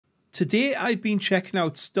Today I've been checking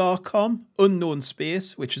out Starcom Unknown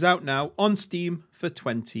Space, which is out now on Steam for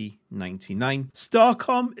 $20.99.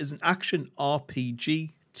 Starcom is an action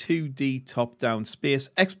RPG 2D top-down space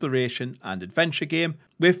exploration and adventure game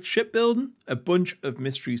with shipbuilding, a bunch of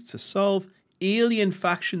mysteries to solve, alien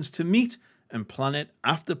factions to meet, and planet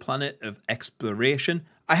after planet of exploration.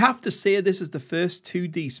 I have to say this is the first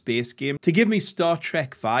 2D space game to give me Star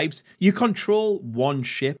Trek vibes. You control one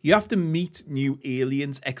ship, you have to meet new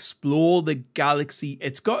aliens, explore the galaxy.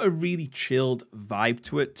 It's got a really chilled vibe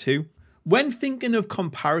to it too. When thinking of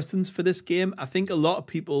comparisons for this game, I think a lot of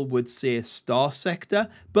people would say Star Sector,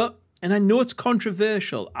 and I know it's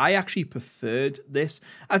controversial, I actually preferred this.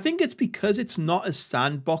 I think it's because it's not as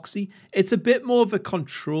sandboxy, it's a bit more of a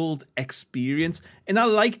controlled experience, and I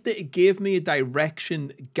liked that it gave me a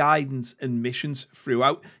direction, guidance, and missions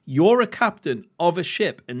throughout. You're a captain of a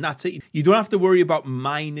ship, and that's it. You don't have to worry about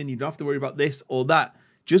mining, you don't have to worry about this or that.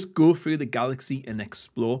 Just go through the galaxy and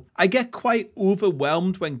explore. I get quite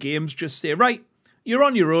overwhelmed when games just say, right, you're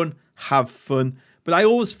on your own, have fun. But I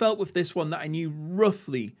always felt with this one that I knew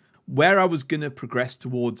roughly where I was going to progress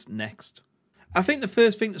towards next. I think the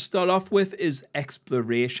first thing to start off with is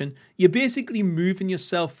exploration. You're basically moving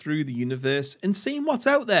yourself through the universe and seeing what's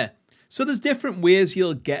out there. So there's different ways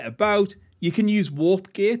you'll get about. You can use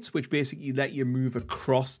warp gates, which basically let you move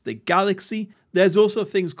across the galaxy. There's also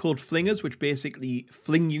things called flingers, which basically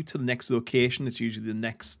fling you to the next location. It's usually the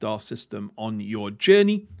next star system on your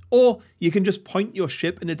journey. Or you can just point your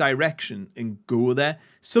ship in a direction and go there.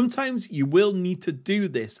 Sometimes you will need to do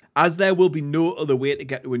this, as there will be no other way to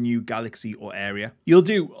get to a new galaxy or area. You'll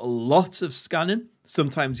do lots of scanning.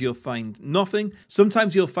 Sometimes you'll find nothing.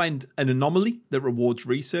 Sometimes you'll find an anomaly that rewards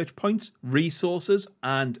research points, resources,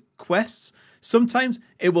 and quests. Sometimes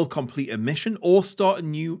it will complete a mission or start a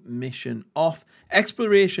new mission off.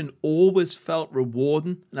 Exploration always felt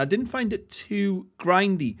rewarding, and I didn't find it too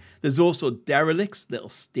grindy. There's also derelicts, little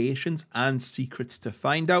stations, and secrets to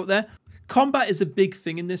find out there. Combat is a big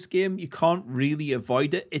thing in this game. You can't really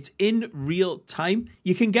avoid it. It's in real time.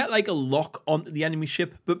 You can get like a lock onto the enemy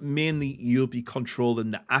ship, but mainly you'll be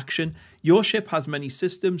controlling the action. Your ship has many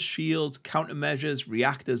systems, shields, countermeasures,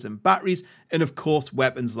 reactors, and batteries, and of course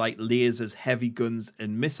weapons like lasers, heavy guns,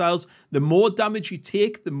 and missiles. The more damage you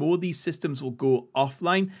take, the more these systems will go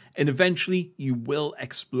offline, and eventually you will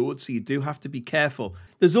explode, so you do have to be careful.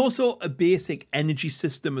 There's also a basic energy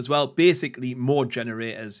system as well. Basically, more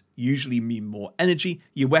generators usually mean more energy.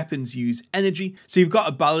 Your weapons use energy, so you've got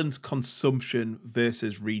to balance consumption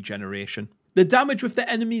versus regeneration. The damage with the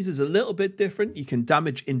enemies is a little bit different. You can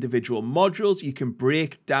damage individual modules, you can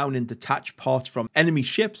break down and detach parts from enemy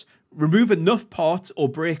ships, remove enough parts or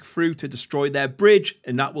break through to destroy their bridge,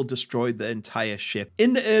 and that will destroy the entire ship.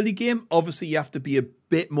 In the early game, obviously you have to be a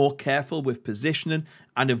bit more careful with positioning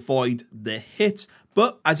and avoid the hits,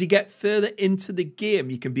 but as you get further into the game,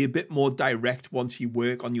 you can be a bit more direct once you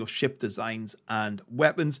work on your ship designs and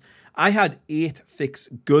weapons. I had 8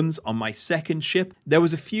 fixed guns on my second ship. There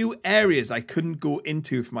was a few areas I couldn't go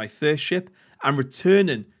into for my first ship, and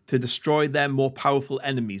returning to destroy their more powerful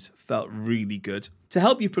enemies felt really good. To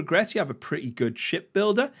help you progress, you have a pretty good ship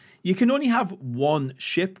builder. You can only have one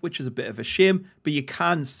ship, which is a bit of a shame, but you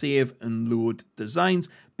can save and load designs.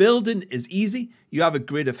 Building is easy. You have a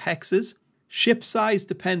grid of hexes. Ship size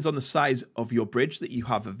depends on the size of your bridge that you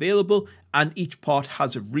have available, and each part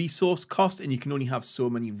has a resource cost, and you can only have so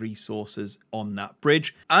many resources on that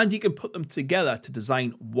bridge, and you can put them together to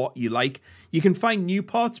design what you like. You can find new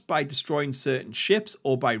parts by destroying certain ships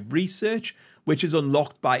or by research, which is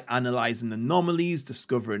unlocked by analysing anomalies,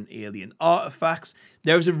 discovering alien artifacts.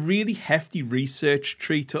 There is a really hefty research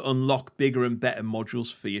tree to unlock bigger and better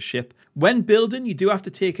modules for your ship. When building, you do have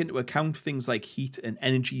to take into account things like heat and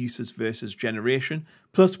energy uses versus generation,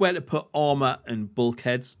 plus where to put armour and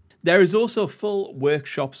bulkheads. There is also full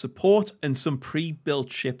workshop support, and some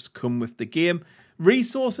pre-built ships come with the game.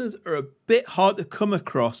 Resources are a bit hard to come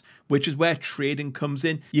across, which is where trading comes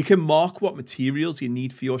in. You can mark what materials you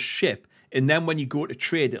need for your ship, and then when you go to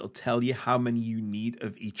trade, it'll tell you how many you need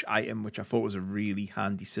of each item, which I thought was a really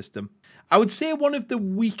handy system. I would say one of the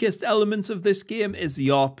weakest elements of this game is the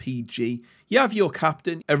RPG. You have your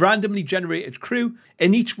captain, a randomly generated crew,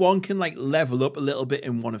 and each one can level up a little bit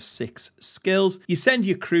in one of 6 skills. You send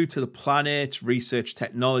your crew to the planet, research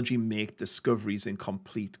technology, make discoveries, and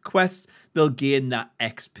complete quests. They'll gain that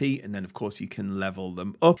XP, and then of course you can level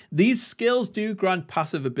them up. These skills do grant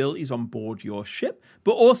passive abilities on board your ship,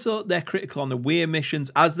 but also they're critical on away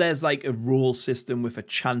missions, as there's a role system with a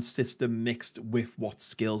chance system mixed with what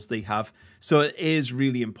skills they have. So it is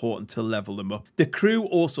really important to level them up. The crew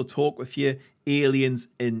also talk with you. aliens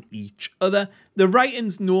in each other. The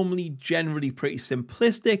writing's normally generally pretty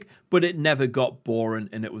simplistic, but it never got boring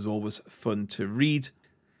and it was always fun to read.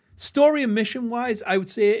 Story and mission wise, I would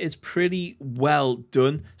say it is pretty well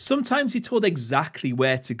done. Sometimes you're told exactly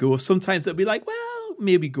where to go. Sometimes it'll be like, well,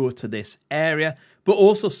 maybe go to this area. But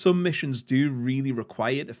also some missions do really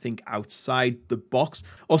require you to think outside the box.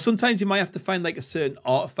 Or sometimes you might have to find like a certain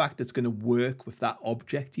artifact that's going to work with that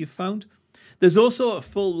object you've found. There's also a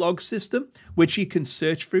full log system, which you can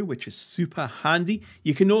search through, which is super handy.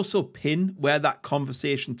 You can also pin where that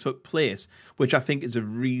conversation took place, which I think is a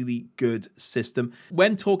really good system.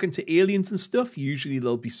 When talking to aliens and stuff, usually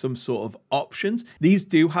there'll be some sort of options. These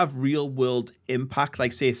do have real world impact,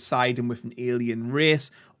 like say siding with an alien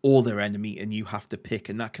race or their enemy, and you have to pick,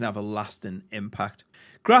 and that can have a lasting impact.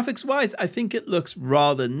 Graphics wise, I think it looks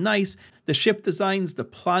rather nice. The ship designs, the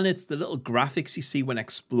planets, the little graphics you see when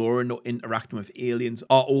exploring or interacting with aliens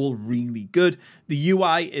are all really good. The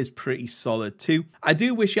UI is pretty solid too. I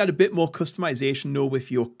do wish you had a bit more customization though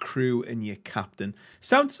with your crew and your captain.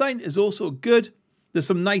 Sound design is also good. There's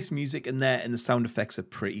some nice music in there and the sound effects are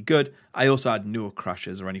pretty good. I also had no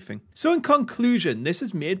crashes or anything. So in conclusion, this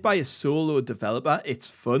is made by a solo developer. It's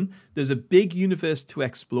fun. There's a big universe to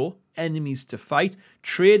explore, enemies to fight,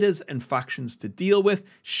 traders and factions to deal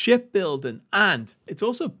with, shipbuilding, and it's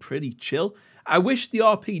also pretty chill. I wish the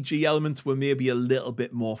RPG elements were maybe a little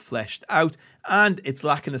bit more fleshed out, and it's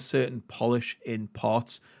lacking a certain polish in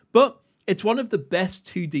parts. But it's one of the best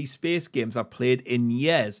 2D space games I've played in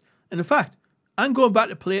years. And in fact, I'm going back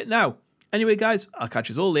to play it now. Anyway, guys, I'll catch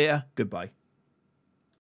you all later. Goodbye.